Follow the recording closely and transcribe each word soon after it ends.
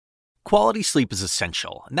Quality sleep is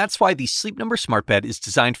essential, and that's why the Sleep Number Smart Bed is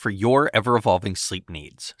designed for your ever-evolving sleep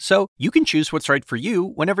needs. So you can choose what's right for you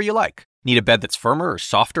whenever you like. Need a bed that's firmer or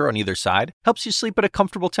softer on either side? Helps you sleep at a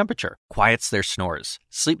comfortable temperature. Quiets their snores.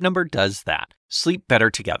 Sleep Number does that. Sleep better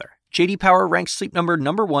together. J.D. Power ranks Sleep Number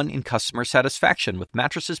 #1 in customer satisfaction with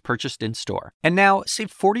mattresses purchased in-store. And now,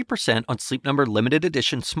 save 40% on Sleep Number limited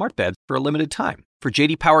edition smart beds for a limited time. For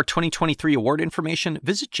J.D. Power 2023 award information,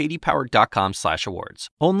 visit jdpower.com/awards.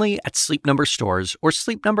 Only at Sleep Number stores or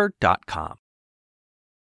sleepnumber.com.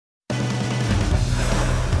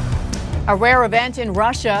 A rare event in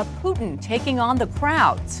Russia, Putin taking on the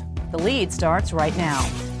crowds. The lead starts right now.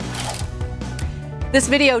 This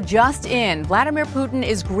video just in. Vladimir Putin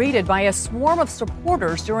is greeted by a swarm of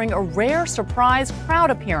supporters during a rare surprise crowd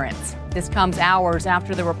appearance. This comes hours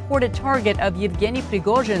after the reported target of Yevgeny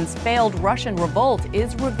Prigozhin's failed Russian revolt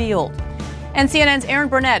is revealed. And CNN's Erin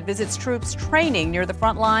Burnett visits troops training near the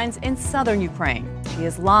front lines in southern Ukraine. She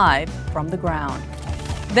is live from the ground.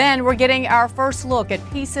 Then we're getting our first look at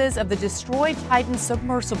pieces of the destroyed Titan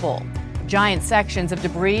submersible. Giant sections of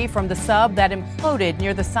debris from the sub that imploded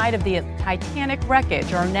near the site of the Titanic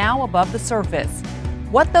wreckage are now above the surface.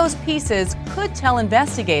 What those pieces could tell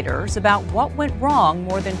investigators about what went wrong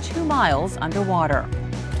more than 2 miles underwater.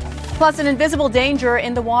 Plus, an invisible danger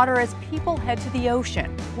in the water as people head to the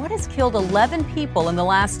ocean. What has killed 11 people in the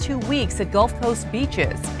last 2 weeks at Gulf Coast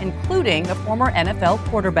beaches, including a former NFL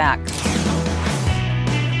quarterback?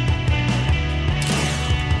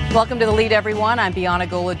 Welcome to The Lead, everyone. I'm Bianna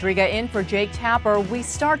Goladriga in for Jake Tapper. We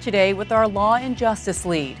start today with our Law and Justice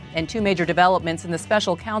lead and 2 major developments in the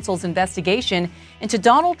special counsel's investigation into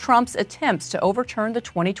Donald Trump's attempts to overturn the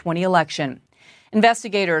 2020 election.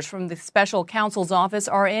 Investigators from the special counsel's office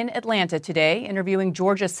are in Atlanta today interviewing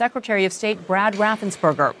Georgia Secretary of State Brad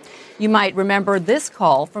Raffensperger. You might remember this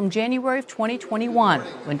call from January of 2021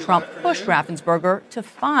 when Trump pushed Raffensperger to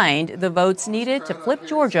find the votes needed to flip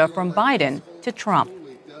Georgia from Biden to Trump.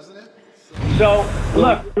 So,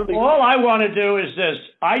 look, all I want to do is this.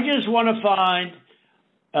 I just want to find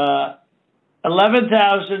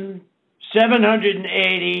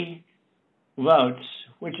 11,780 votes,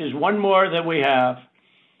 which is one more than we have,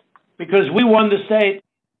 because we won the state.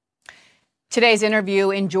 Today's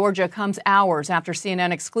interview in Georgia comes hours after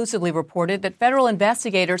CNN exclusively reported that federal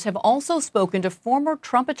investigators have also spoken to former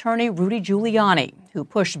Trump attorney Rudy Giuliani, who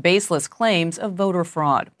pushed baseless claims of voter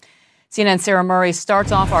fraud. CNN's Sarah Murray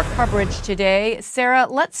starts off our coverage today. Sarah,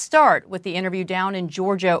 let's start with the interview down in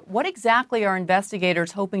Georgia. What exactly are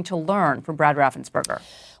investigators hoping to learn from Brad Raffensperger?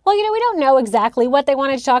 Well, we don't know exactly what they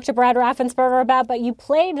wanted to talk to Brad Raffensperger about, but you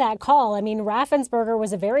played that call. I mean, Raffensperger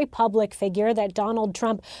was a very public figure that Donald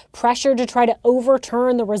Trump pressured to try to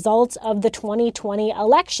overturn the results of the 2020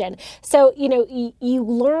 election. So, you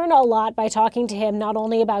learn a lot by talking to him, not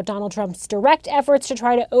only about Donald Trump's direct efforts to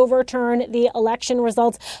try to overturn the election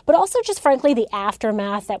results, but also just frankly the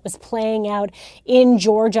aftermath that was playing out in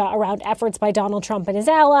Georgia around efforts by Donald Trump and his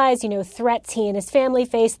allies, threats he and his family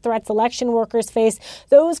face, threats election workers face.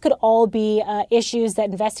 Those could all be issues that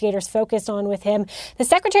investigators focused on with him. The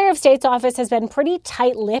Secretary of State's office has been pretty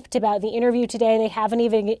tight-lipped about the interview today. They haven't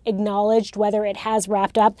even acknowledged whether it has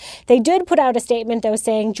wrapped up. They did put out a statement, though,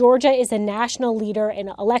 saying Georgia is a national leader in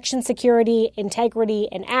election security, integrity,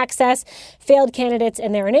 and access. Failed candidates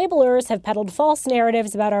and their enablers have peddled false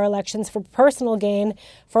narratives about our elections for personal gain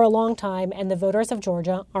for a long time, and the voters of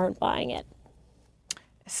Georgia aren't buying it.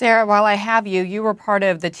 Sarah, while I have you, you were part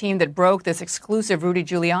of the team that broke this exclusive Rudy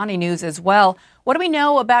Giuliani news as well. What do we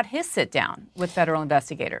know about his sit-down with federal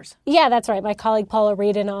investigators? Yeah, that's right. My colleague Paula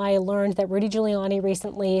Reed and I learned that Rudy Giuliani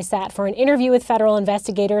recently sat for an interview with federal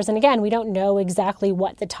investigators. And again, we don't know exactly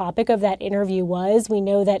what the topic of that interview was. We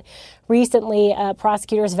know that recently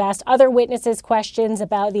prosecutors have asked other witnesses questions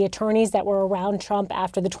about the attorneys that were around Trump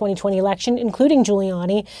after the 2020 election, including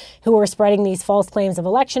Giuliani, who were spreading these false claims of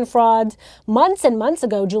election fraud. Months and months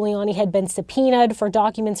ago, Giuliani had been subpoenaed for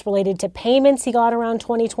documents related to payments he got around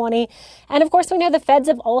 2020. And of course, we know the feds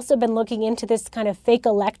have also been looking into this kind of fake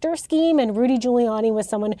elector scheme, and Rudy Giuliani was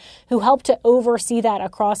someone who helped to oversee that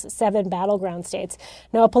across 7 battleground states.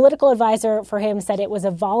 Now, a political advisor for him said it was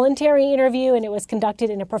a voluntary interview and it was conducted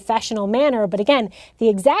in a professional manner. But again, the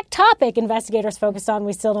exact topic investigators focused on,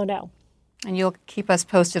 we still don't know. And you'll keep us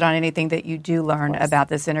posted on anything that you do learn about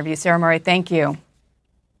this interview. Sarah Murray, thank you.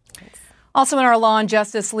 Also in our Law and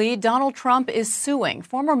Justice lead, Donald Trump is suing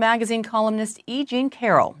former magazine columnist E. Jean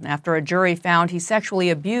Carroll after a jury found he sexually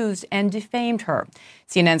abused and defamed her.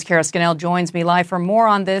 CNN's Kara Scannell joins me live for more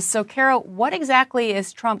on this. So, Kara, what exactly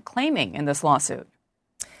is Trump claiming in this lawsuit?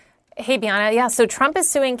 Hey, Bianna. Yeah, so Trump is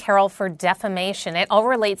suing Carol for defamation. It all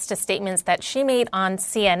relates to statements that she made on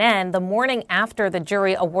CNN the morning after the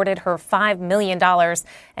jury awarded her $5 million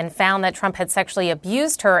and found that Trump had sexually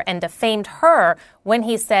abused her and defamed her when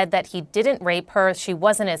he said that he didn't rape her, she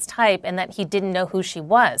wasn't his type, and that he didn't know who she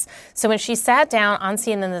was. So when she sat down on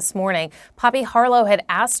CNN this morning, Poppy Harlow had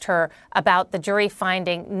asked her about the jury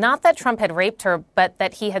finding not that Trump had raped her, but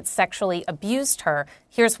that he had sexually abused her.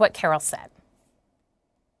 Here's what Carol said.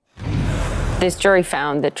 This jury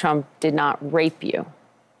found that Trump did not rape you.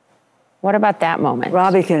 What about that moment?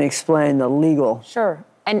 Robbie can explain the legal. Sure.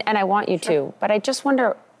 And I want you to. But I just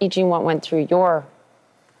wonder, Eugene, what went through your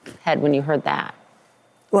head when you heard that?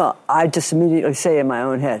 Well, I just immediately say in my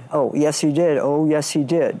own head, oh, yes, he did. Oh, yes, he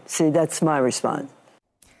did. See, that's my response.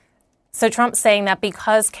 So Trump's saying that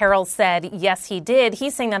because Carol said, yes, he did,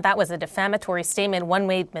 he's saying that that was a defamatory statement, one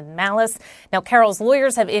made with malice. Now, Carol's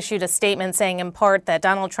lawyers have issued a statement saying in part that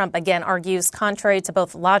Donald Trump, again, argues contrary to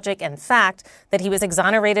both logic and fact that he was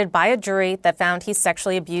exonerated by a jury that found he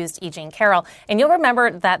sexually abused E. Jean Carroll. And you'll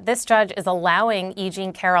remember that this judge is allowing E.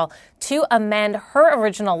 Jean Carroll to amend her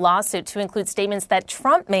original lawsuit to include statements that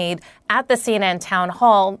Trump made at the CNN town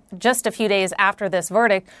hall just a few days after this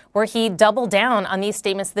verdict, where he doubled down on these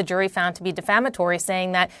statements the jury found to be defamatory,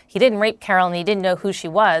 saying that he didn't rape Carol and he didn't know who she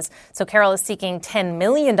was. So Carol is seeking $10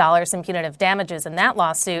 million in punitive damages in that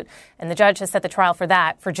lawsuit, and the judge has set the trial for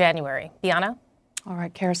that for January. Bianna? All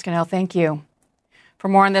right, Kara Scannell, thank you. For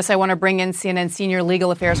more on this, I want to bring in CNN senior legal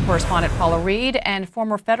affairs correspondent Paula Reed and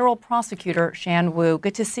former federal prosecutor Shan Wu.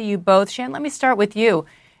 Good to see you both. Shan, let me start with you.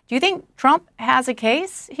 Do you think Trump has a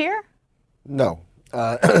case here? No.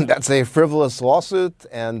 That's a frivolous lawsuit,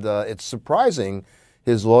 and it's surprising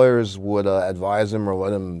his lawyers would advise him or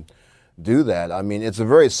let him do that. I mean, it's a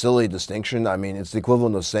very silly distinction. I mean, it's the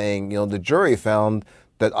equivalent of saying, the jury found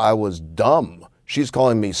that I was dumb. She's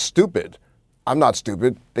calling me stupid. I'm not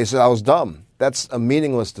stupid. They said I was dumb. That's a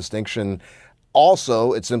meaningless distinction.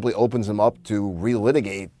 Also, it simply opens him up to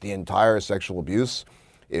relitigate the entire sexual abuse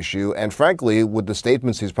issue. And frankly, with the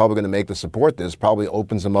statements he's probably going to make to support this, probably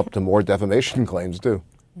opens him up to more defamation claims, too.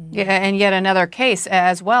 Yeah, and yet another case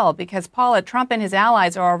as well, because Paula, Trump and his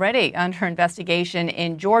allies are already under investigation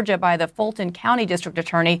in Georgia by the Fulton County District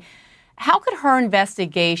Attorney. How could her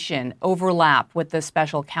investigation overlap with the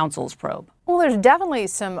special counsel's probe? Well, there's definitely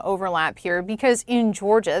some overlap here because in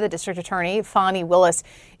Georgia, the district attorney, Fani Willis,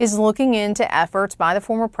 is looking into efforts by the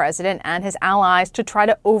former president and his allies to try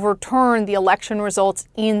to overturn the election results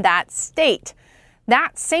in that state.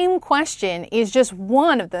 That same question is just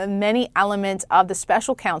one of the many elements of the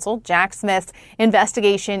special counsel, Jack Smith's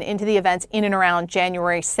investigation into the events in and around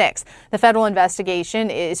January 6th. The federal investigation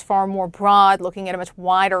is far more broad, looking at a much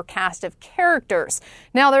wider cast of characters.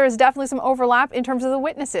 Now, there is definitely some overlap in terms of the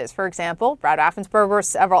witnesses. For example, Brad Raffensperger,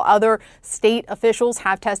 several other state officials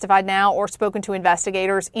have testified now or spoken to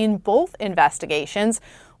investigators in both investigations.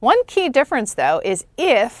 One key difference, though, is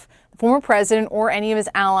if former president or any of his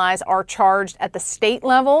allies are charged at the state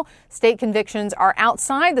level, state convictions are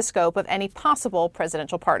outside the scope of any possible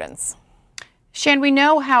presidential pardons. Shan, we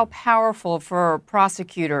know how powerful for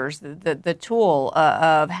prosecutors the tool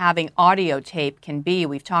of having audio tape can be.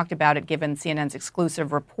 We've talked about it given CNN's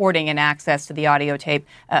exclusive reporting and access to the audio tape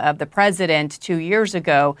of the president 2 years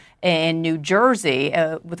ago in New Jersey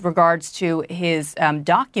with regards to his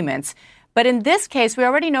documents. But in this case, we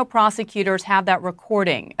already know prosecutors have that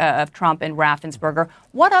recording of Trump and Raffensperger.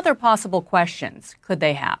 What other possible questions could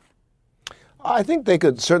they have? I think they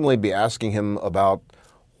could certainly be asking him about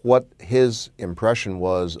what his impression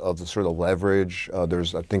was of the sort of leverage.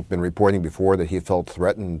 There's, I think, been reporting before that he felt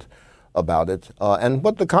threatened about it, and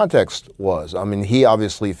what the context was. I mean, he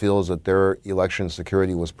obviously feels that their election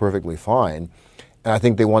security was perfectly fine. And I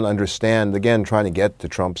think they want to understand, again, trying to get to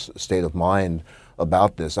Trump's state of mind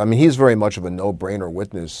about this. I mean, he's very much of a no-brainer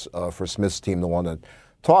witness for Smith's team to want to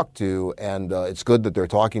talk to, and it's good that they're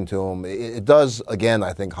talking to him. It does, again,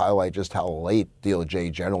 I think, highlight just how late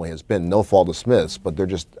DOJ generally has been. No fault of Smith's, but they're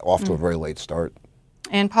just off to a very late start.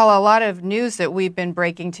 And Paula, a lot of news that we've been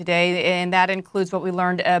breaking today, and that includes what we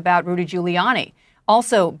learned about Rudy Giuliani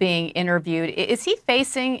also being interviewed. Is he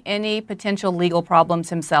facing any potential legal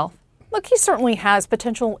problems himself? Look, he certainly has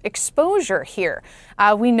potential exposure here.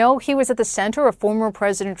 We know he was at the center of former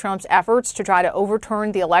President Trump's efforts to try to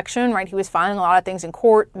overturn the election, right? He was filing a lot of things in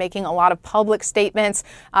court, making a lot of public statements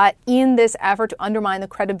in this effort to undermine the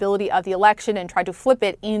credibility of the election and try to flip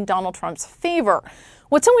it in Donald Trump's favor.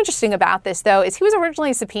 What's so interesting about this, though, is he was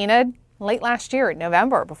originally subpoenaed late last year in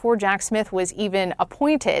November, before Jack Smith was even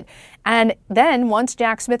appointed. And then once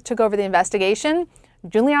Jack Smith took over the investigation,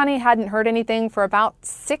 Giuliani hadn't heard anything for about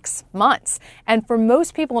 6 months. And for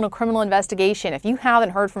most people in a criminal investigation, if you haven't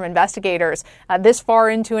heard from investigators this far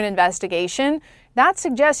into an investigation, that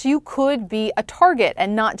suggests you could be a target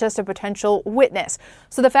and not just a potential witness.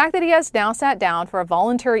 So the fact that he has now sat down for a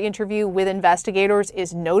voluntary interview with investigators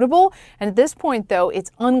is notable. And at this point, though,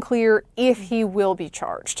 it's unclear if he will be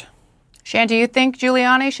charged. Shan, do you think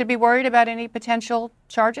Giuliani should be worried about any potential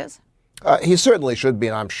charges? He certainly should be,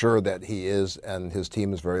 and I'm sure that he is, and his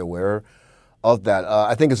team is very aware of that.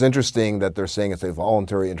 I think it's interesting that they're saying it's a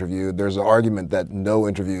voluntary interview. There's an argument that no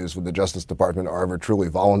interviews with the Justice Department are ever truly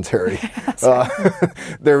voluntary.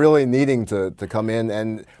 They're really needing to come in.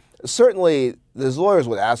 And certainly his lawyers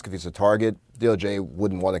would ask if he's a target. DOJ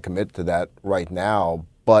wouldn't want to commit to that right now.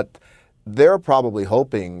 But they're probably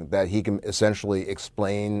hoping that he can essentially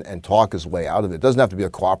explain and talk his way out of it. It doesn't have to be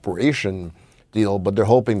a cooperation deal, but they're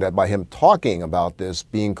hoping that by him talking about this,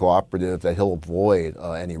 being cooperative, that he'll avoid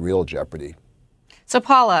any real jeopardy. So,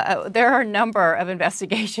 Paula, there are a number of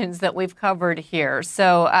investigations that we've covered here.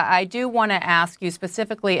 So I do want to ask you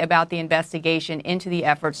specifically about the investigation into the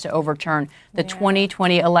efforts to overturn the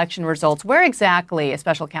 2020 election results. Where exactly is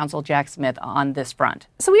Special Counsel Jack Smith on this front?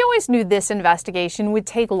 So we always knew this investigation would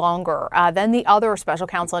take longer than the other special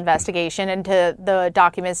counsel investigation into the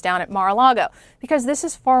documents down at Mar-a-Lago, because this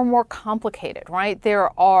is far more complicated, right?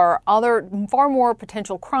 There are far more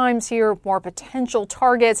potential crimes here, more potential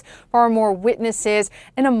targets, far more witnesses,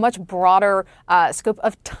 and a much broader scope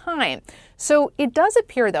of time. So it does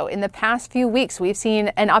appear, though, in the past few weeks, we've seen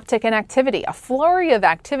an uptick in activity, a flurry of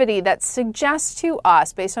activity that suggests to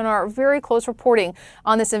us, based on our very close reporting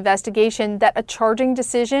on this investigation, that a charging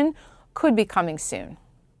decision could be coming soon.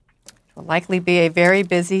 It will likely be a very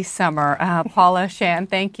busy summer. Paula, Shan,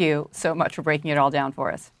 thank you so much for breaking it all down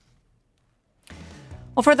for us.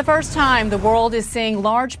 Well, for the first time, the world is seeing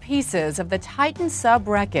large pieces of the Titan sub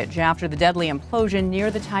wreckage after the deadly implosion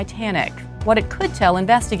near the Titanic. What it could tell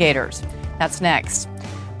investigators. That's next.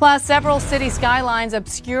 Plus, several city skylines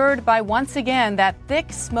obscured by, once again, that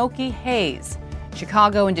thick, smoky haze.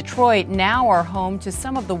 Chicago and Detroit now are home to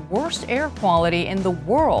some of the worst air quality in the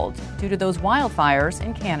world due to those wildfires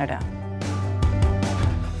in Canada.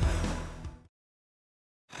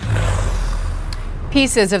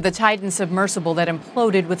 Pieces of the Titan submersible that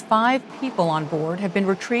imploded with 5 people on board have been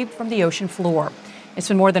retrieved from the ocean floor. It's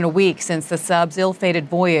been more than a week since the sub's ill-fated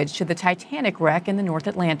voyage to the Titanic wreck in the North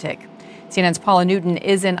Atlantic. CNN's Paula Newton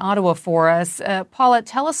is in Ottawa for us. Paula,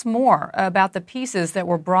 tell us more about the pieces that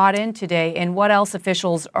were brought in today and what else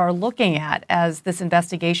officials are looking at as this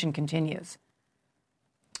investigation continues.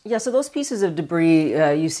 Yeah, so those pieces of debris,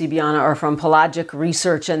 you see, Bianna, are from Pelagic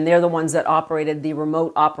Research, and they're the ones that operated the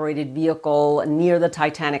remote-operated vehicle near the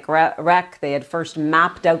Titanic wreck. They had first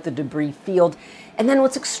mapped out the debris field. And then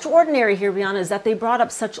what's extraordinary here, Bianna, is that they brought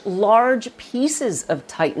up such large pieces of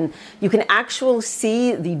Titan. You can actually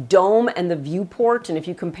see the dome and the viewport. And if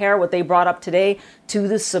you compare what they brought up today to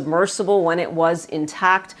the submersible when it was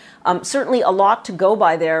intact, certainly a lot to go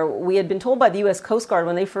by there. We had been told by the U.S. Coast Guard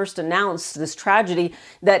when they first announced this tragedy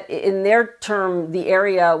that in their term, the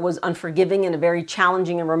area was unforgiving and a very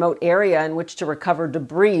challenging and remote area in which to recover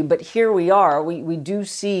debris. But here we are. We do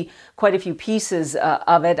see quite a few pieces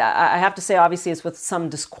of it. I have to say, obviously, it's with some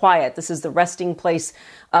disquiet. This is the resting place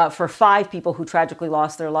for 5 people who tragically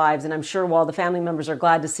lost their lives. And I'm sure while the family members are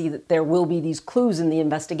glad to see that there will be these clues in the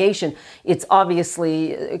investigation, it's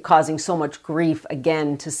obviously causing so much grief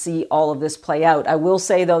again to see all of this play out. I will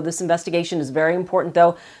say, though, this investigation is very important,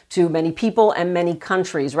 though, to many people and many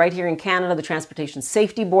countries. Right here in Canada, the Transportation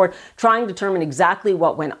Safety Board trying to determine exactly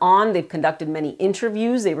what went on. They've conducted many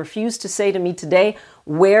interviews. They refused to say to me today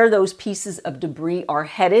where those pieces of debris are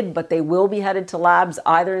headed, but they will be headed to labs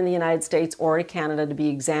either in the United States or to Canada to be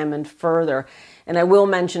examined further. And I will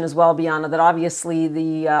mention as well, Bianna, that obviously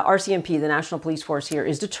the RCMP, the National Police Force here,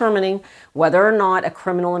 is determining whether or not a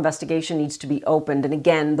criminal investigation needs to be opened. And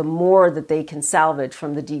again, the more that they can salvage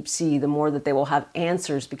from the deep sea, the more that they will have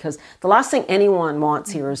answers, because the last thing anyone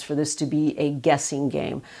wants here is for this to be a guessing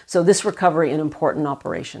game. So this recovery, an important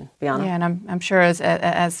operation. Bianna? Yeah, and I'm sure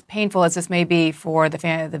as painful as this may be for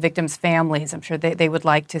the victims' families, I'm sure they would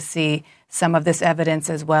like to see some of this evidence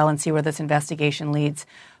as well and see where this investigation leads.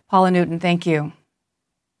 Paula Newton, thank you.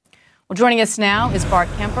 Well, joining us now is Bart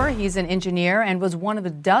Kemper. He's an engineer and was one of the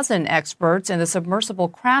dozen experts in the submersible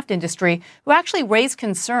craft industry who actually raised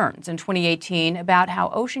concerns in 2018 about how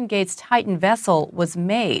OceanGate's Titan vessel was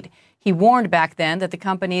made. He warned back then that the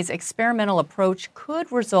company's experimental approach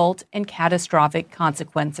could result in catastrophic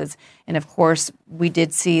consequences. And of course, we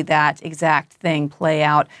did see that exact thing play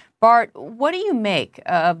out. Bart, what do you make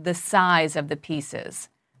of the size of the pieces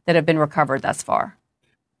that have been recovered thus far?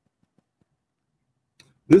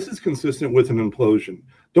 This is consistent with an implosion.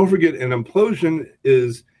 Don't forget, an implosion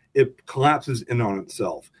is it collapses in on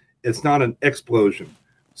itself. It's not an explosion.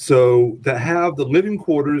 So to have the living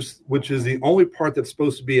quarters, which is the only part that's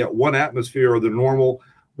supposed to be at 1 atmosphere, or the normal,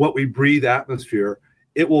 what we breathe atmosphere,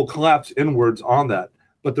 it will collapse inwards on that.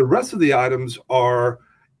 But the rest of the items are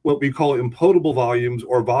what we call implodable volumes,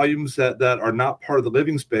 or volumes that are not part of the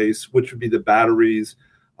living space, which would be the batteries,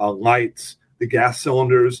 lights, the gas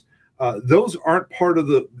cylinders. Those aren't part of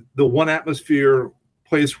the 1 atmosphere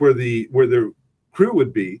place where the crew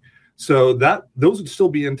would be. So those would still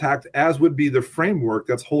be intact, as would be the framework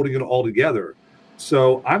that's holding it all together.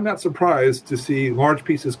 So I'm not surprised to see large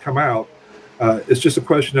pieces come out. It's just a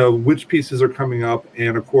question of which pieces are coming up,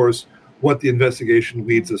 and of course, what the investigation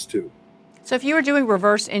leads us to. So if you were doing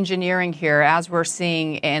reverse engineering here, as we're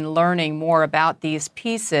seeing and learning more about these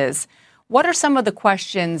pieces, what are some of the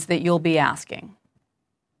questions that you'll be asking?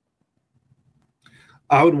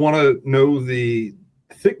 I would want to know the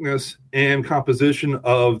thickness and composition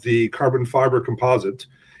of the carbon fiber composite.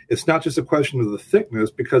 It's not just a question of the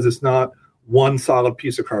thickness, because it's not one solid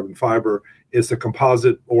piece of carbon fiber. It's a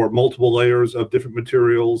composite or multiple layers of different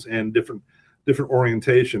materials and different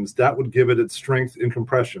orientations. That would give it its strength in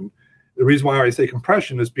compression. The reason why I say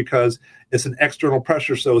compression is because it's an external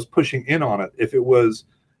pressure, so it's pushing in on it. If it was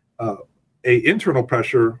a internal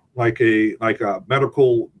pressure, like a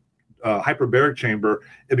medical hyperbaric chamber,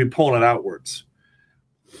 it'd be pulling it outwards.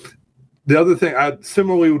 The other thing, I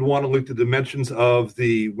similarly would want to look at the dimensions of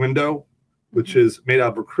the window, which is made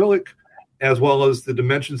out of acrylic, as well as the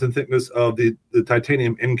dimensions and thickness of the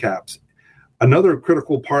titanium end caps. Another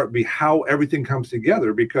critical part would be how everything comes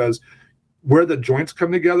together, because where the joints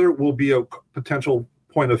come together will be a potential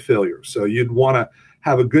point of failure. So you'd want to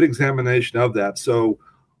have a good examination of that. So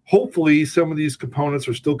hopefully some of these components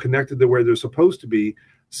are still connected to where they're supposed to be,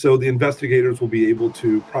 so the investigators will be able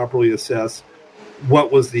to properly assess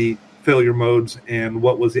what was the failure modes and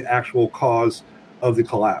what was the actual cause of the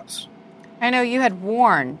collapse. I know you had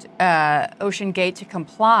warned OceanGate to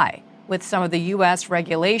comply with some of the U.S.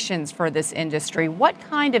 regulations for this industry. What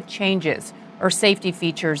kind of changes or safety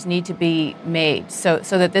features need to be made so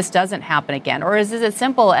that this doesn't happen again? Or is it as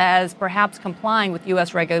simple as perhaps complying with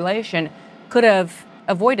U.S. regulation could have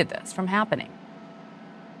avoided this from happening?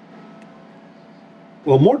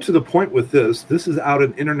 Well, more to the point with this is out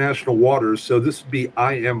in international waters, so this would be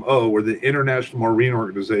IMO, or the International Marine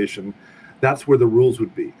Organization. That's where the rules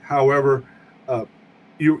would be. However,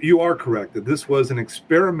 you are correct that this was an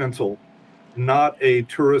experimental, not a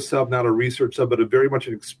tourist sub, not a research sub, but a very much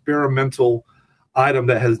an experimental item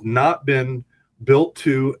that has not been built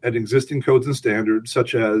to an existing codes and standards,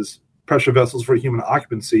 such as pressure vessels for human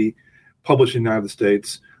occupancy published in the United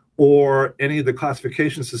States, or any of the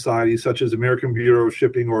classification societies such as American Bureau of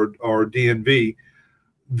Shipping or DNV.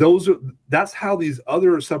 That's how these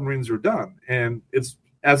other submarines are done. And it's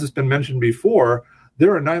been mentioned before,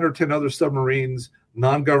 there are 9 or 10 other submarines,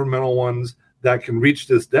 non-governmental ones, that can reach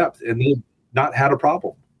this depth, and they've not had a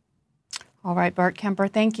problem. All right, Bart Kemper,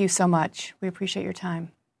 thank you so much. We appreciate your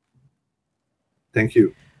time. Thank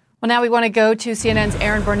you. Well, now we want to go to CNN's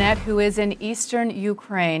Aaron Burnett, who is in eastern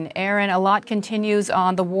Ukraine. Aaron, a lot continues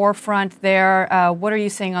on the war front there. What are you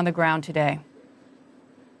seeing on the ground today?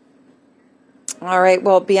 All right.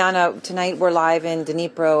 Well, Bianna, tonight we're live in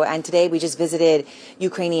Dnipro, and today we just visited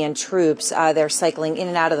Ukrainian troops. They're cycling in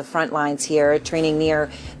and out of the front lines here, training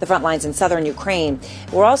near the front lines in southern Ukraine.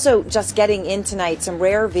 We're also just getting in tonight some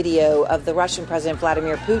rare video of the Russian President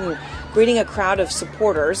Vladimir Putin greeting a crowd of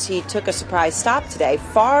supporters. He took a surprise stop today,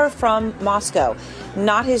 far from Moscow,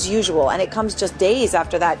 not his usual, and it comes just days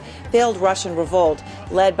after that failed Russian revolt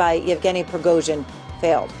led by Yevgeny Prigozhin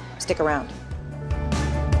failed. Stick around.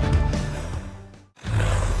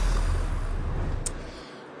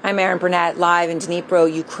 I'm Aaron Burnett, live in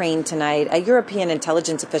Dnipro, Ukraine tonight. A European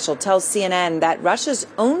intelligence official tells CNN that Russia's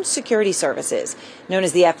own security services, known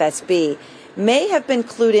as the FSB, may have been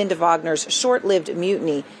clued into Wagner's short-lived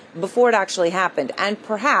mutiny before it actually happened, and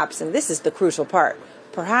perhaps, and this is the crucial part,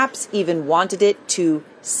 perhaps even wanted it to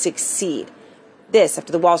succeed. This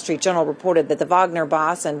after the Wall Street Journal reported that the Wagner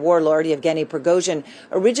boss and warlord Yevgeny Prigozhin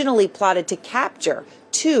originally plotted to capture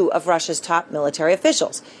 2 of Russia's top military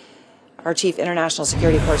officials. Our chief international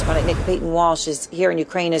security correspondent, Nick Payton-Walsh, is here in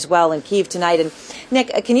Ukraine as well, in Kyiv tonight. And Nick,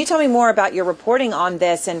 can you tell me more about your reporting on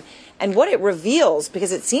this and what it reveals?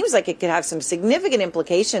 Because it seems like it could have some significant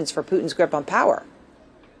implications for Putin's grip on power.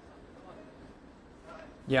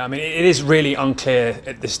 Yeah, I mean, it is really unclear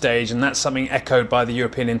at this stage, and that's something echoed by the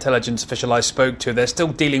European intelligence official I spoke to. They're still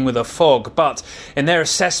dealing with a fog, but in their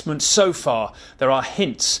assessment so far, there are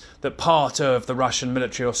hints that part of the Russian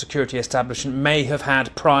military or security establishment may have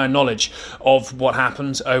had prior knowledge of what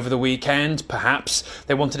happened over the weekend. Perhaps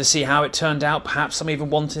they wanted to see how it turned out. Perhaps some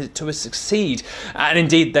even wanted it to succeed. And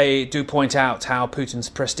indeed, they do point out how Putin's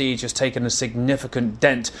prestige has taken a significant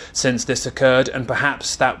dent since this occurred, and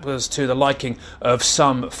perhaps that was to the liking of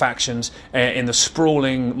some factions in the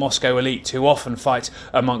sprawling Moscow elite who often fight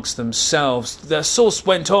amongst themselves. The source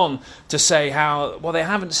went on to say how, well, they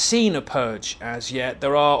haven't seen a purge as yet.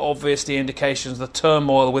 There are obviously indications the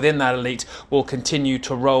turmoil within that elite will continue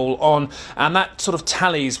to roll on, and that sort of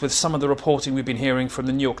tallies with some of the reporting we've been hearing from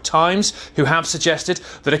the New York Times, who have suggested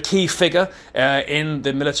that a key figure in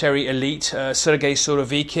the military elite, Sergei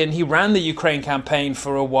Surovikin, he ran the Ukraine campaign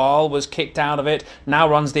for a while, was kicked out of it, now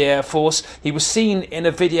runs the Air Force. He was seen in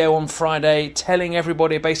a video on Friday telling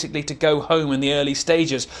everybody basically to go home in the early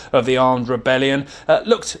stages of the armed rebellion.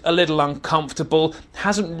 Looked a little uncomfortable,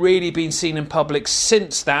 hasn't really been seen in public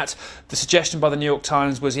since that. The suggestion by the New York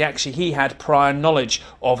Times was he had prior knowledge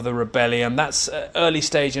of the rebellion. That's early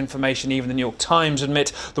stage information. Even the New York Times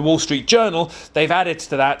admit. The Wall Street Journal, they've added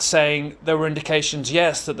to that, saying there were indications,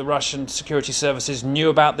 yes, that the Russian security services knew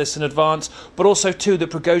about this in advance, but also too that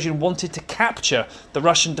Prigozhin wanted to capture the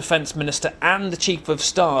Russian defense minister and the chief of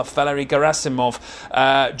staff, Valery Gerasimov,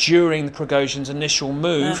 during the Prigozhin's initial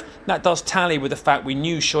move. That does tally with the fact we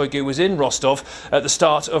knew Shoigu was in Rostov at the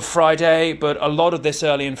start of Friday, but a lot of this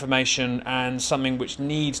early information and something which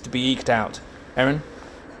needs to be eked out. Erin?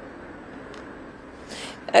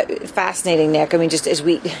 Fascinating, Nick. I mean, just as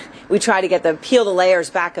we try to peel the layers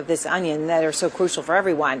back of this onion that are so crucial for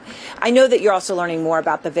everyone. I know that you're also learning more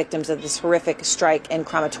about the victims of this horrific strike in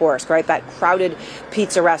Kramatorsk, right? That crowded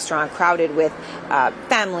pizza restaurant, crowded with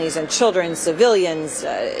families and children, civilians.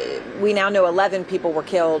 We now know 11 people were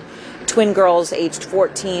killed, twin girls aged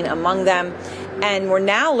 14 among them. And we're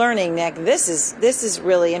now learning, Nick, this is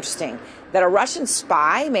really interesting, that a Russian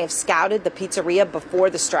spy may have scouted the pizzeria before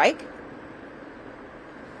the strike.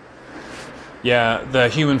 Yeah, the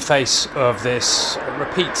human face of this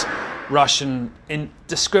repeat Russian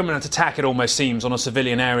indiscriminate attack, it almost seems, on a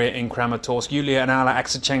civilian area in Kramatorsk. Yulia and Alla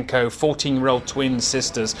Aksachenko, 14-year-old twin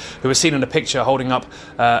sisters, who were seen in a picture holding up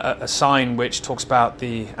a sign which talks about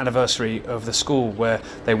the anniversary of the school where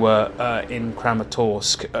they were in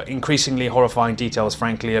Kramatorsk. Increasingly horrifying details,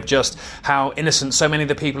 frankly, of just how innocent so many of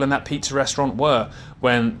the people in that pizza restaurant were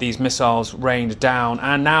when these missiles rained down.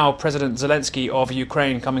 And now President Zelensky of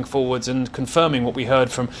Ukraine coming forwards and confirming what we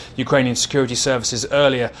heard from Ukrainian security services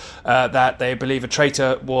earlier, that they believe a traitor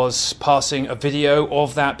was passing a video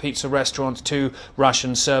of that pizza restaurant to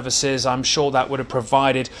Russian services. I'm sure that would have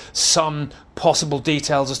provided some possible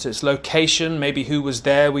details as to its location, maybe who was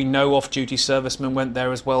there. We know off-duty servicemen went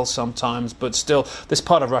there as well sometimes, but still, this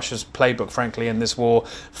part of Russia's playbook, frankly, in this war,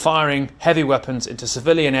 firing heavy weapons into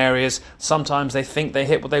civilian areas. Sometimes they think they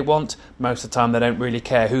hit what they want. Most of the time, they don't really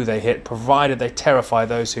care who they hit, provided they terrify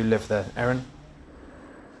those who live there. Erin?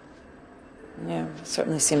 Yeah, it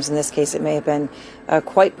certainly seems in this case it may have been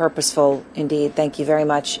quite purposeful indeed. Thank you very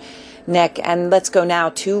much, Nick. And let's go now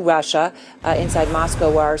to Russia, inside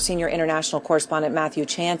Moscow, where our senior international correspondent Matthew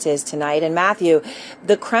Chance is tonight. And Matthew,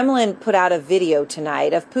 the Kremlin put out a video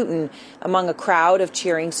tonight of Putin among a crowd of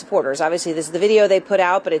cheering supporters. Obviously, this is the video they put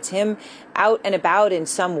out, but it's him out and about in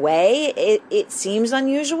some way. It seems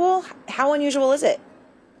unusual. How unusual is it?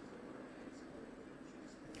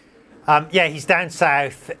 Yeah, he's down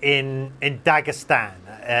south in Dagestan,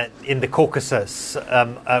 in the Caucasus,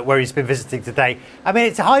 where he's been visiting today. I mean,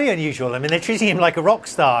 it's highly unusual. I mean, they're treating him like a rock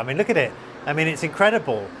star. I mean, look at it. I mean, it's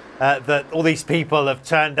incredible that all these people have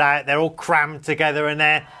turned out. They're all crammed together and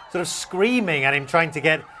they're sort of screaming at him, trying to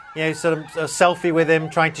get, sort of a selfie with him,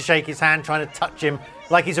 trying to shake his hand, trying to touch him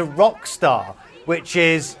like he's a rock star, which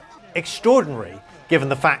is extraordinary, given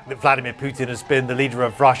the fact that Vladimir Putin has been the leader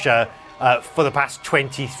of Russia for the past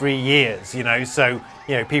 23 years, so,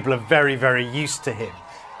 people are very, very used to him.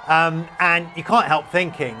 And you can't help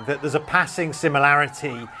thinking that there's a passing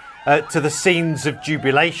similarity to the scenes of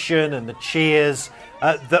jubilation and the cheers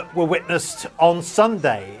that were witnessed on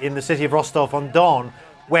Sunday in the city of Rostov-on-Don,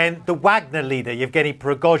 when the Wagner leader, Yevgeny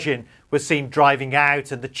Prigozhin, was seen driving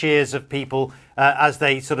out, and the cheers of people as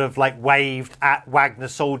they sort of waved at Wagner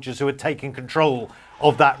soldiers who had taken control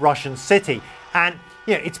of that Russian city. And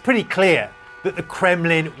it's pretty clear that the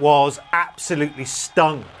Kremlin was absolutely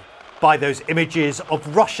stung by those images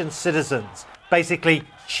of Russian citizens basically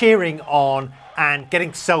cheering on and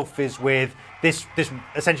getting selfies with this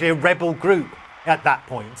essentially a rebel group at that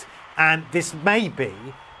point. And this may be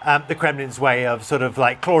the Kremlin's way of sort of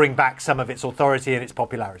like clawing back some of its authority and its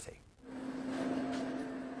popularity.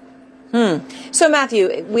 So,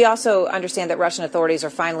 Matthew, we also understand that Russian authorities are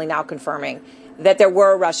finally now confirming that there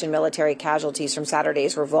were Russian military casualties from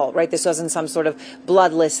Saturday's revolt, right? This wasn't some sort of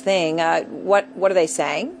bloodless thing. What are they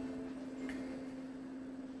saying?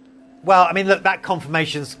 Well, I mean, look, that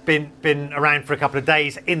confirmation's been around for a couple of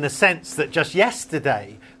days in the sense that just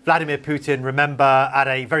yesterday, Vladimir Putin, remember, at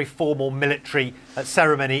a very formal military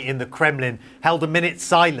ceremony in the Kremlin, held a minute's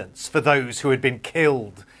silence for those who had been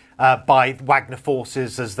killed by Wagner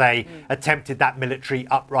forces as they attempted that military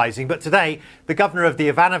uprising. But today, the governor of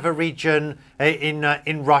the Ivanovo region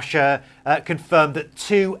in Russia confirmed that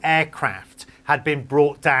 2 aircraft had been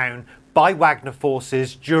brought down by Wagner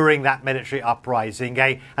forces during that military uprising,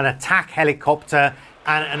 an attack helicopter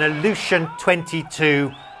and an Ilyushin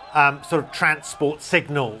 22 sort of transport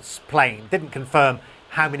signals plane. Didn't confirm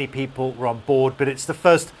how many people were on board, but it's the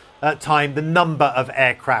first time the number of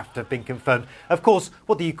aircraft have been confirmed. Of course,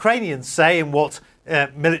 what the Ukrainians say and what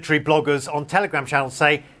military bloggers on Telegram channels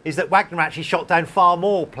say is that Wagner actually shot down far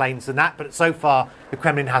more planes than that, but so far the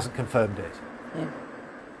Kremlin hasn't confirmed it. Yeah.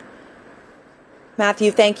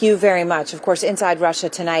 Matthew, thank you very much. Of course, inside Russia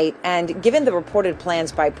tonight, and given the reported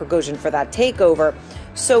plans by Prigozhin for that takeover,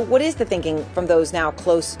 so what is the thinking from those now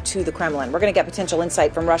close to the Kremlin? We're going to get potential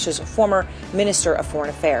insight from Russia's former Minister of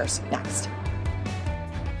Foreign Affairs next.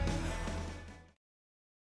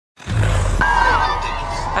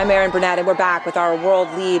 I'm Erin Burnett, and we're back with our world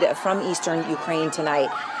lead from eastern Ukraine tonight.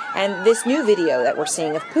 And this new video that we're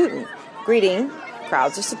seeing of Putin greeting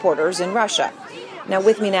crowds of supporters in Russia. Now,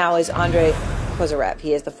 with me now is Andrei Kozyrev.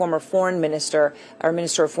 He is the former foreign minister, or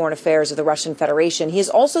Minister of Foreign Affairs of the Russian Federation. He is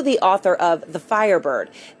also the author of The Firebird,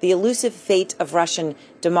 The Elusive Fate of Russian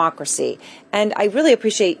Democracy. And I really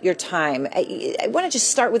appreciate your time. I want to just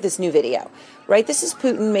start with this new video, right? This is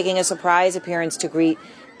Putin making a surprise appearance to greet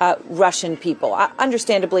Russian people.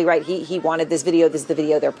 Understandably, right, he wanted this video. This is the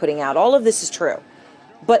video they're putting out. All of this is true.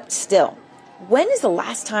 But still, when is the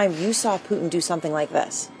last time you saw Putin do something like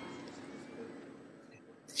this?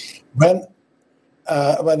 When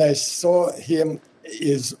I saw him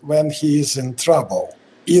is when he is in trouble.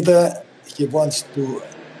 Either he wants to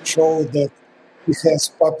show that he has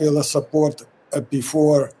popular support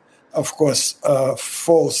before, of course,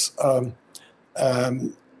 false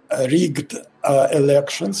rigged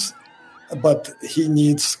elections, but he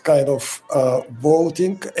needs kind of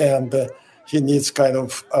voting and he needs kind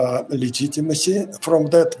of legitimacy from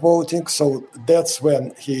that voting. So that's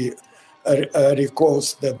when he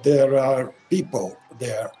recalls that there are people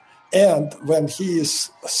there. And when he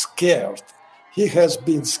is scared, he has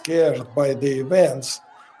been scared by the events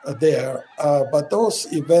there. But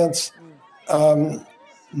those events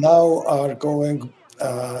now are going,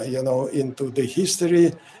 into the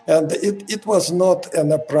history. And it was not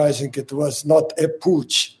an uprising. It was not a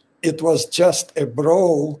putsch. It was just a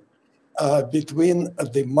brawl between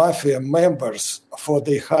the mafia members for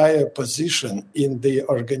the higher position in the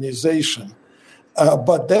organization.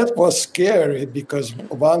 But that was scary because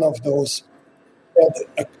one of those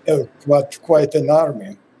had quite an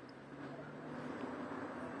army.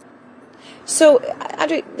 So,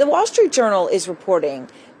 Andrei, the Wall Street Journal is reporting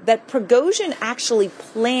that Prigozhin actually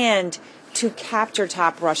planned to capture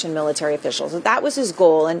top Russian military officials. That was his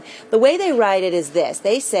goal. And the way they write it is this.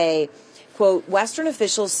 They say, quote, Western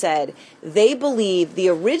officials said they believe the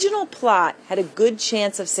original plot had a good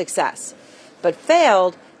chance of success, but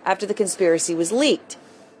failed after the conspiracy was leaked,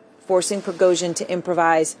 forcing Prigozhin to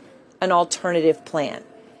improvise an alternative plan.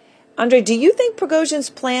 Andrei, do you think Prigozhin's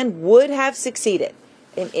plan would have succeeded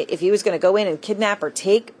if he was going to go in and kidnap or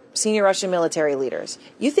take senior Russian military leaders?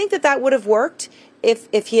 You think that would have worked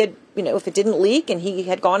if he had, if it didn't leak and he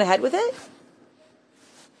had gone ahead with it?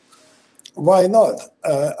 Why not?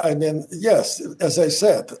 Yes, as I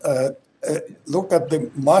said, look at the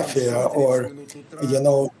mafia or,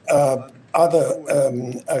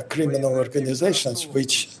 other criminal organizations,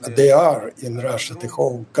 which they are in Russia, the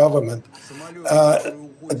whole government.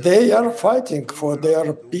 They are fighting for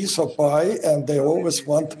their piece of pie, and they always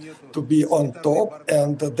want to be on top.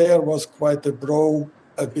 And there was quite a brawl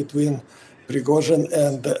between Prigozhin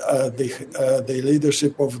and the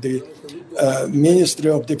leadership of the Ministry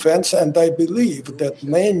of Defense. And I believe that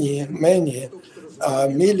many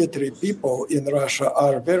military people in Russia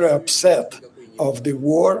are very upset of the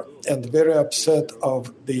war and very upset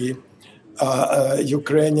of the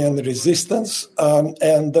Ukrainian resistance.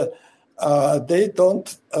 And they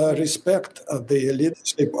don't respect the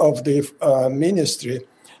leadership of the ministry.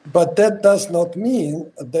 But that does not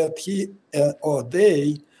mean that he or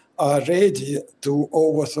they are ready to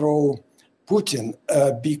overthrow Putin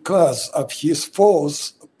because of his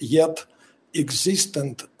false yet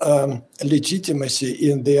existent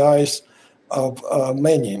legitimacy in the eyes of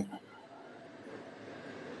many.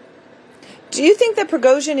 Do you think that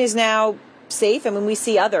Prigozhin is now safe? I mean, we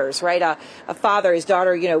see others, right? A father, his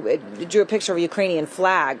daughter, drew a picture of a Ukrainian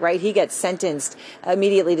flag, right? He gets sentenced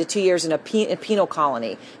immediately to 2 years in a penal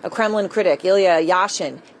colony. A Kremlin critic, Ilya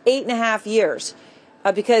Yashin, 8.5 years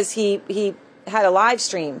because he had a live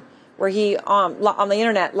stream where he, on the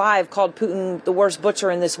internet live, called Putin the worst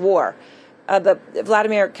butcher in this war. The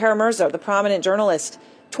Vladimir Kara-Murza, the prominent journalist,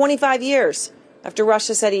 25 years after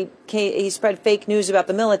Russia said he spread fake news about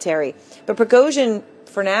the military. But Prigozhin,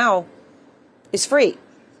 for now, is free.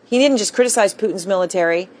 He didn't just criticize Putin's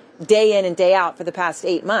military day in and day out for the past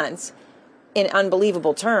 8 months in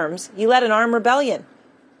unbelievable terms. He led an armed rebellion.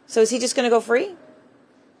 So is he just going to go free?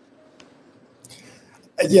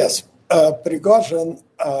 Yes. Prigozhin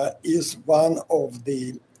is one of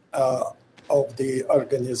the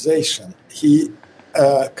organization. He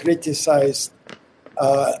criticized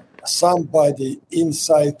somebody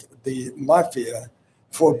inside the mafia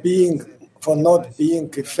for not being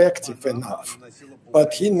effective enough,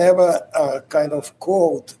 but he never kind of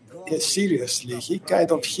called it seriously. He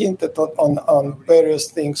kind of hinted on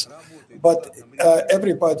various things, but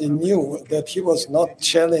everybody knew that he was not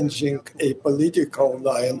challenging a political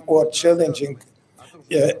line or challenging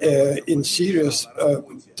in serious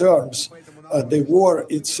terms the war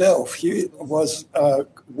itself. He was a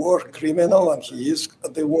war criminal, and he is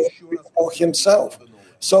the war criminal himself.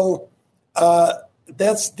 So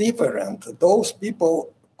that's different. Those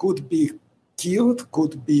people could be killed,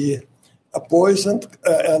 could be poisoned,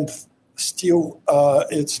 and still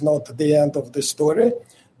it's not the end of the story.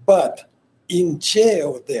 But in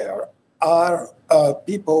jail there are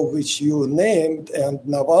people which you named, and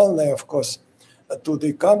Navalny, of course, to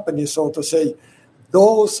the company, so to say.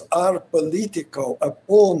 Those are political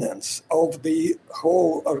opponents of the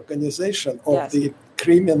whole organization, of the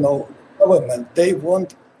criminal government. They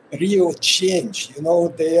want real change.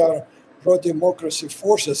 They are pro-democracy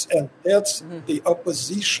forces, and that's the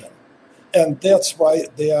opposition. And that's why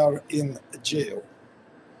they are in jail.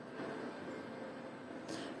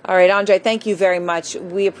 All right, Andrei, thank you very much.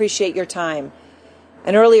 We appreciate your time.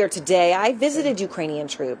 And earlier today, I visited Ukrainian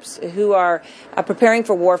troops who are preparing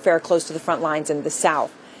for warfare close to the front lines in the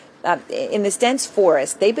south. In this dense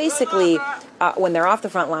forest, they basically, when they're off the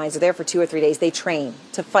front lines, are there for 2 or 3 days, they train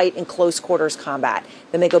to fight in close quarters combat.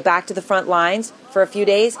 Then they go back to the front lines for a few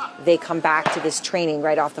days. They come back to this training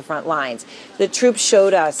right off the front lines. The troops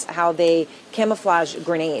showed us how they camouflage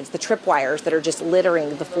grenades, the tripwires that are just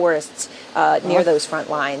littering the forests near those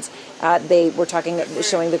front lines. They were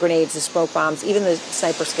showing the grenades, the smoke bombs, even the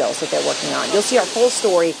sniper skills that they're working on. You'll see our full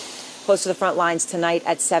story close to the front lines tonight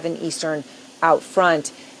at 7 Eastern out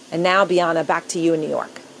front. And now, Bianna, back to you in New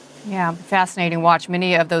York. Yeah, fascinating watch.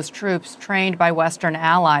 Many of those troops trained by Western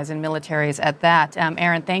allies and militaries at that.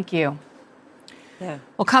 Aaron, thank you. Yeah.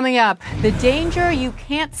 Well, coming up, the danger you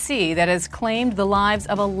can't see that has claimed the lives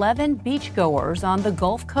of 11 beachgoers on the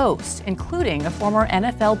Gulf Coast, including a former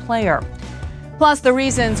NFL player. Plus, the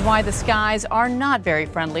reasons why the skies are not very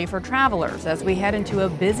friendly for travelers as we head into a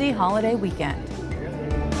busy holiday weekend.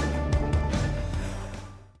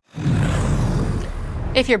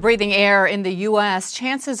 If you're breathing air in the U.S.,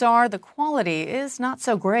 chances are the quality is not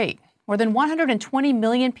so great. More than 120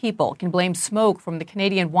 million people can blame smoke from the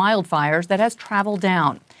Canadian wildfires that has traveled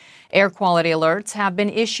down. Air quality alerts have been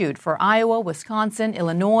issued for Iowa, Wisconsin,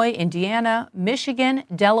 Illinois, Indiana, Michigan,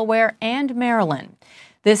 Delaware, and Maryland.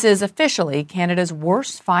 This is officially Canada's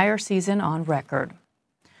worst fire season on record.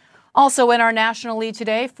 Also in our national lead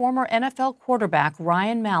today, former NFL quarterback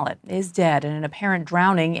Ryan Mallett is dead in an apparent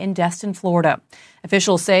drowning in Destin, Florida.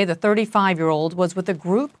 Officials say the 35-year-old was with a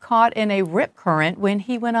group caught in a rip current when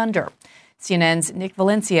he went under. CNN's Nick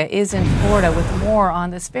Valencia is in Florida with more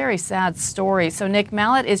on this very sad story. So, Nick,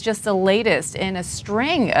 Mallett is just the latest in a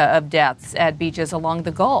string of deaths at beaches along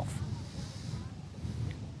the Gulf.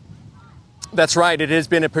 That's right. It has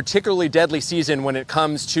been a particularly deadly season when it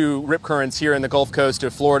comes to rip currents here in the Gulf Coast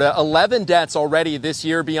of Florida. 11 deaths already this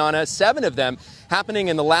year, Bianna, 7 of them happening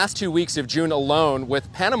in the last 2 weeks of June alone,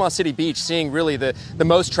 with Panama City Beach seeing really the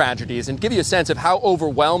most tragedies. And give you a sense of how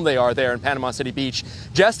overwhelmed they are there in Panama City Beach.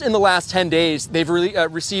 Just in the last 10 days, they've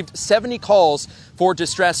received 70 calls for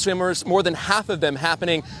distressed swimmers, more than half of them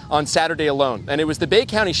happening on Saturday alone. And it was the Bay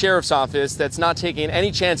County Sheriff's Office that's not taking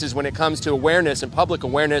any chances when it comes to awareness and public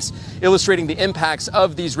awareness, illustrating the impacts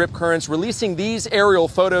of these rip currents, releasing these aerial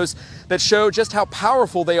photos that show just how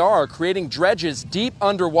powerful they are, creating dredges deep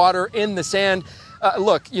underwater in the sand.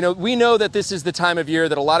 Look, we know that this is the time of year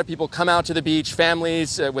that a lot of people come out to the beach,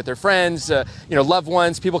 families with their friends, loved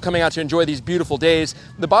ones, people coming out to enjoy these beautiful days.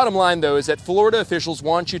 The bottom line, though, is that Florida officials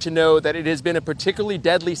want you to know that it has been a particularly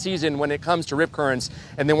deadly season when it comes to rip currents,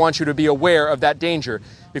 and they want you to be aware of that danger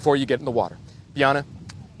before you get in the water. Bianna?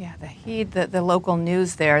 Yeah, the local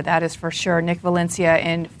news there, that is for sure. Nick Valencia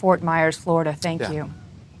in Fort Myers, Florida. Thank you.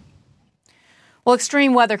 Well,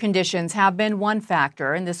 extreme weather conditions have been one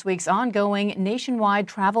factor in this week's ongoing nationwide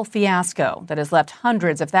travel fiasco that has left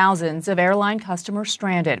hundreds of thousands of airline customers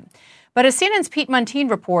stranded. But as CNN's Pete Muntean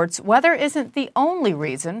reports, weather isn't the only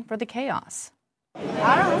reason for the chaos.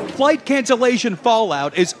 Flight cancellation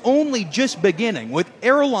fallout is only just beginning, with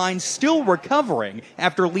airlines still recovering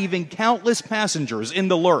after leaving countless passengers in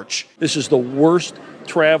the lurch. This is the worst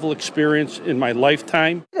travel experience in my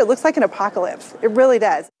lifetime. It looks like an apocalypse. It really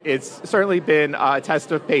does. It's certainly been a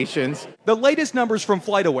test of patience. The latest numbers from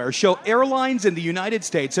FlightAware show airlines in the United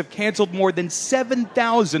States have canceled more than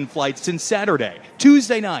 7,000 flights since Saturday.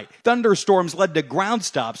 Tuesday night, thunderstorms led to ground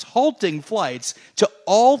stops, halting flights to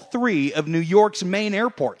all three of New York's main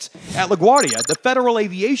airports. At LaGuardia, the Federal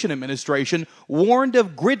Aviation Administration warned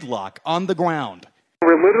of gridlock on the ground.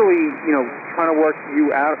 We're literally, trying to work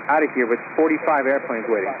you out of here with 45 airplanes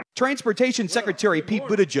waiting. Transportation Secretary Pete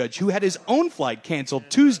Buttigieg, who had his own flight canceled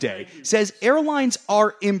Tuesday, says airlines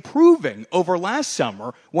are improving over last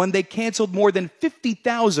summer when they canceled more than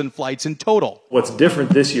 50,000 flights in total. What's different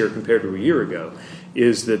this year compared to a year ago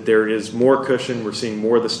is that there is more cushion. We're seeing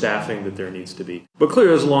more of the staffing that there needs to be. But clearly,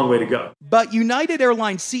 there's a long way to go. But United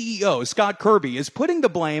Airlines CEO Scott Kirby is putting the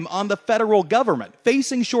blame on the federal government,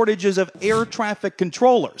 facing shortages of air traffic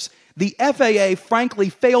controllers. The FAA frankly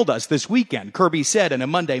failed us this weekend, Kirby said in a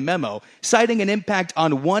Monday memo, citing an impact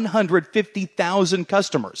on 150,000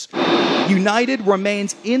 customers. United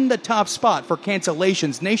remains in the top spot for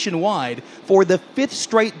cancellations nationwide for the fifth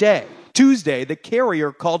straight day. Tuesday, the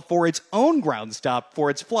carrier called for its own ground stop for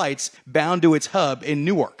its flights bound to its hub in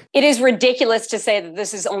Newark. It is ridiculous to say that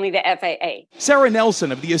this is only the FAA. Sarah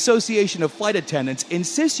Nelson of the Association of Flight Attendants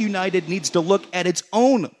insists United needs to look at its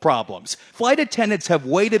own problems. Flight attendants have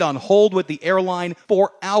waited on hold with the airline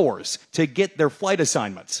for hours to get their flight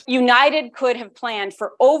assignments. United could have planned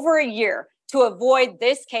for over a year to avoid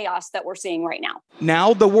this chaos that we're seeing right now.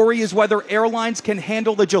 Now the worry is whether airlines can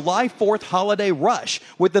handle the July 4th holiday rush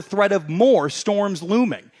with the threat of more storms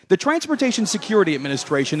looming. The Transportation Security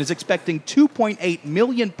Administration is expecting 2.8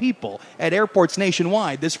 million people at airports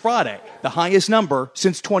nationwide this Friday, the highest number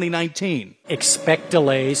since 2019. Expect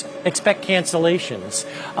delays, expect cancellations,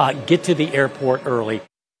 get to the airport early.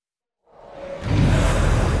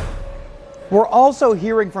 We're also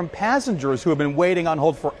hearing from passengers who have been waiting on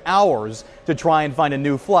hold for hours to try and find a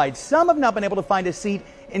new flight. Some have not been able to find a seat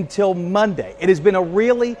until Monday. It has been a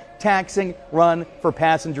really taxing run for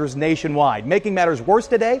passengers nationwide. Making matters worse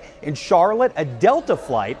today, in Charlotte, a Delta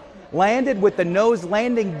flight landed with the nose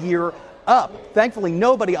landing gear up. Thankfully,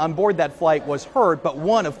 nobody on board that flight was hurt, but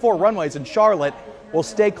one of 4 runways in Charlotte will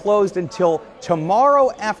stay closed until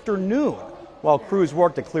tomorrow afternoon while crews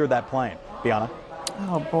work to clear that plane. Bianna?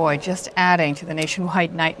 Oh, boy, just adding to the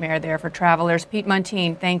nationwide nightmare there for travelers. Pete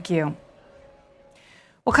Muntean, thank you.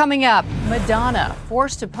 Well, coming up, Madonna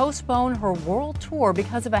forced to postpone her world tour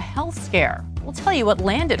because of a health scare. We'll tell you what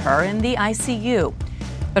landed her in the ICU.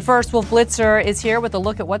 But first, Wolf Blitzer is here with a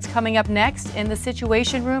look at what's coming up next in the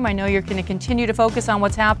Situation Room. I know you're going to continue to focus on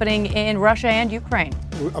what's happening in Russia and Ukraine.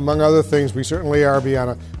 Among other things, we certainly are,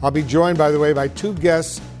 Bianna. I'll be joined, by the way, by 2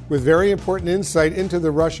 guests with very important insight into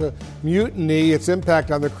the Russia mutiny, its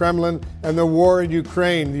impact on the Kremlin, and the war in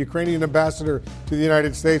Ukraine. The Ukrainian ambassador to the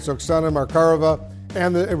United States, Oksana Markarova,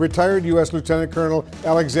 and the retired U.S. Lieutenant Colonel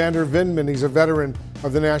Alexander Vindman. He's a veteran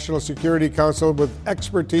of the National Security Council with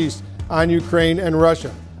expertise on Ukraine and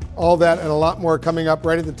Russia. All that and a lot more coming up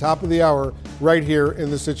right at the top of the hour, right here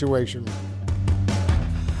in the Situation Room.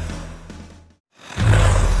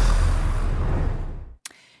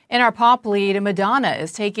 In our pop lead, Madonna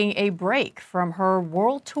is taking a break from her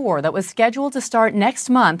world tour that was scheduled to start next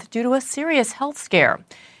month due to a serious health scare.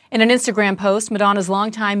 In an Instagram post, Madonna's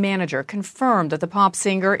longtime manager confirmed that the pop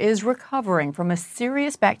singer is recovering from a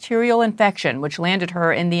serious bacterial infection, which landed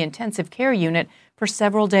her in the intensive care unit for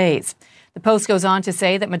several days. The post goes on to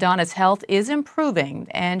say that Madonna's health is improving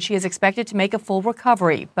and she is expected to make a full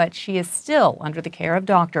recovery, but she is still under the care of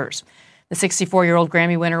doctors. The 64-year-old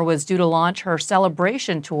Grammy winner was due to launch her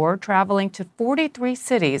celebration tour, traveling to 43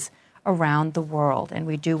 cities around the world. And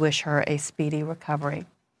we do wish her a speedy recovery.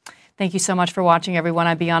 Thank you so much for watching, everyone.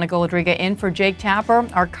 I'm Bianna Goldriga in for Jake Tapper.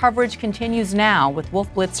 Our coverage continues now with Wolf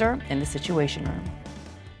Blitzer in the Situation Room.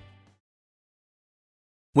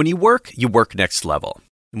 When you work next level.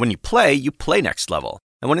 And when you play next level.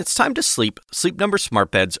 And when it's time to sleep, Sleep Number smart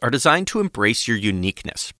beds are designed to embrace your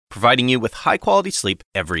uniqueness, providing you with high-quality sleep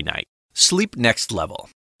every night. Sleep next level.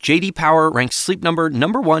 J.D. Power ranks Sleep Number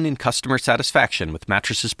 #1 in customer satisfaction with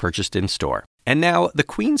mattresses purchased in-store. And now, the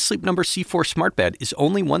Queen Sleep Number C4 smart bed is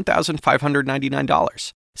only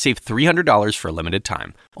 $1,599. Save $300 for a limited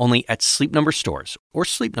time, only at Sleep Number stores or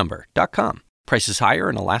sleepnumber.com. Prices higher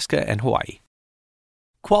in Alaska and Hawaii.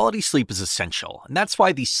 Quality sleep is essential, and that's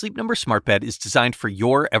why the Sleep Number smart bed is designed for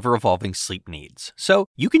your ever-evolving sleep needs. So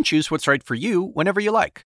you can choose what's right for you whenever you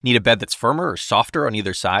like. Need a bed that's firmer or softer on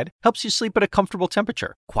either side? Helps you sleep at a comfortable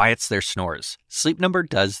temperature. Quiets their snores. Sleep Number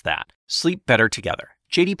does that. Sleep better together.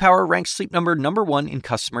 J.D. Power ranks Sleep Number #1 in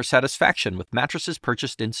customer satisfaction with mattresses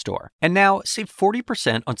purchased in-store. And now, save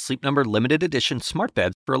 40% on Sleep Number limited edition smart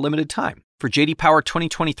beds for a limited time. For J.D. Power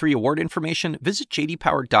 2023 award information, visit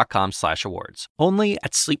jdpower.com/awards. Only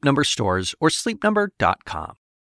at Sleep Number stores or sleepnumber.com.